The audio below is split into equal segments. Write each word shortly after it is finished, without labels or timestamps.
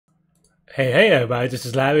Hey everybody, this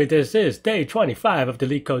is Larry. This is day 25 of the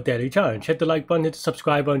Leetcode Daily Challenge. Hit the like button, hit the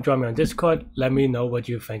subscribe button, join me on Discord. Let me know what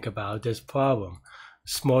you think about this problem.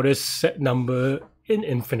 Smallest set number in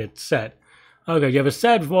infinite set. Okay, you have a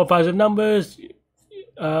set with four positive numbers.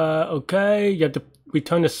 Okay, you have to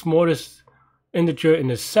return the smallest integer in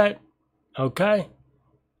the set. Okay.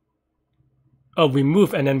 Oh,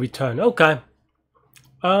 remove and then return. Okay.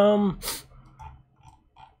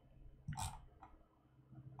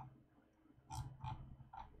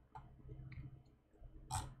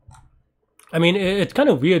 I mean, it's kind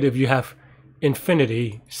of weird if you have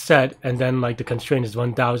infinity set and then like the constraint is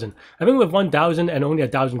 1000. I think with 1000 and only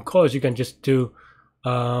 1000 cores, you can just do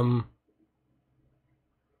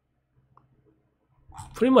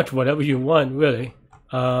pretty much whatever you want, really.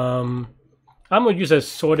 I'm gonna use a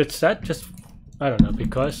sorted set, just I don't know,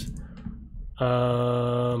 because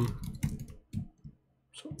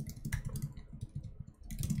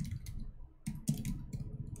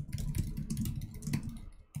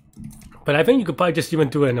but I think you could probably just even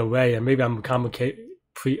do an array, and maybe I'm complicating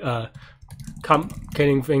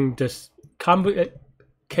this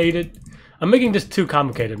complicated. I'm making this too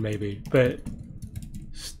complicated, maybe, but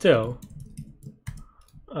still,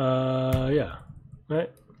 yeah,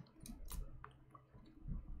 right.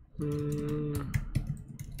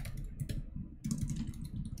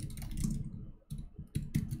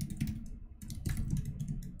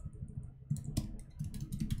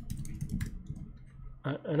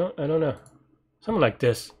 I don't know, something like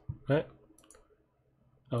this, right?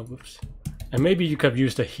 Oh, whoops. And maybe you could have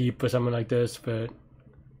used a heap or something like this, but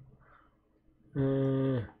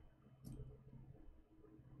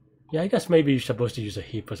yeah, I guess maybe you're supposed to use a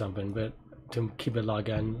heap or something, but to keep it log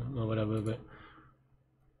n or whatever. But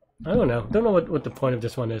I don't know. Don't know what the point of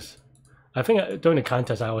this one is. I think during the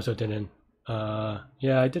contest I also didn't.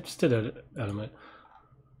 Yeah, I just did an element,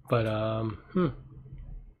 but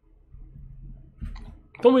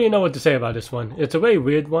don't really know what to say about this one. It's a very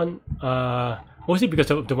weird one. Mostly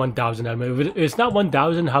because of the 1000 element. If it's not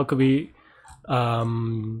 1000, how could we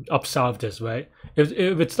upsolve this, right? If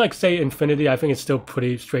it's like, say, infinity, I think it's still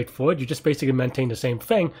pretty straightforward. You just basically maintain the same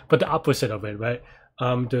thing, but the opposite of it, right?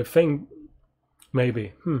 The thing,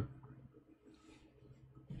 maybe.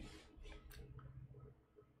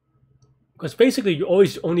 Because basically you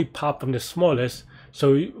always only pop from the smallest.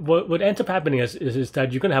 So what ends up happening is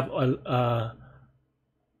that you're gonna have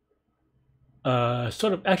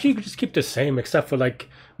sort of, actually you could just keep the same, except for like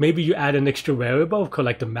maybe you add an extra variable called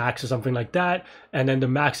like the max or something like that, and then the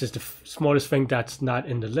max is the smallest thing that's not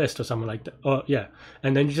in the list or something like that. Oh yeah,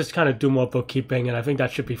 and then you just kind of do more bookkeeping, and I think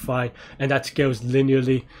that should be fine, and that scales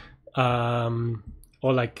linearly,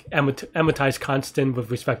 or like amortize constant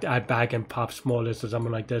with respect to add back and pop smallest or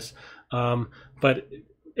something like this. But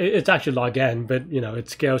it's actually log n, but you know, it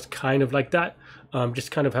scales kind of like that.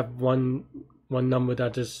 Just kind of have one number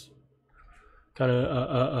that is kind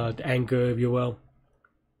of anchor, if you will.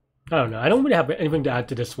 I don't know. I don't really have anything to add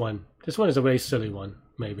to this one. This one is a very silly one,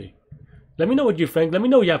 maybe. Let me know what you think. Let me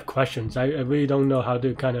know if you have questions. I really don't know how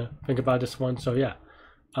to kind of think about this one. So yeah.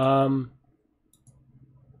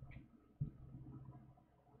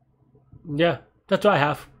 Yeah, that's what I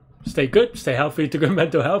have. Stay good, stay healthy, to good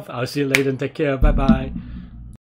mental health. I'll see you later and take care. Bye bye.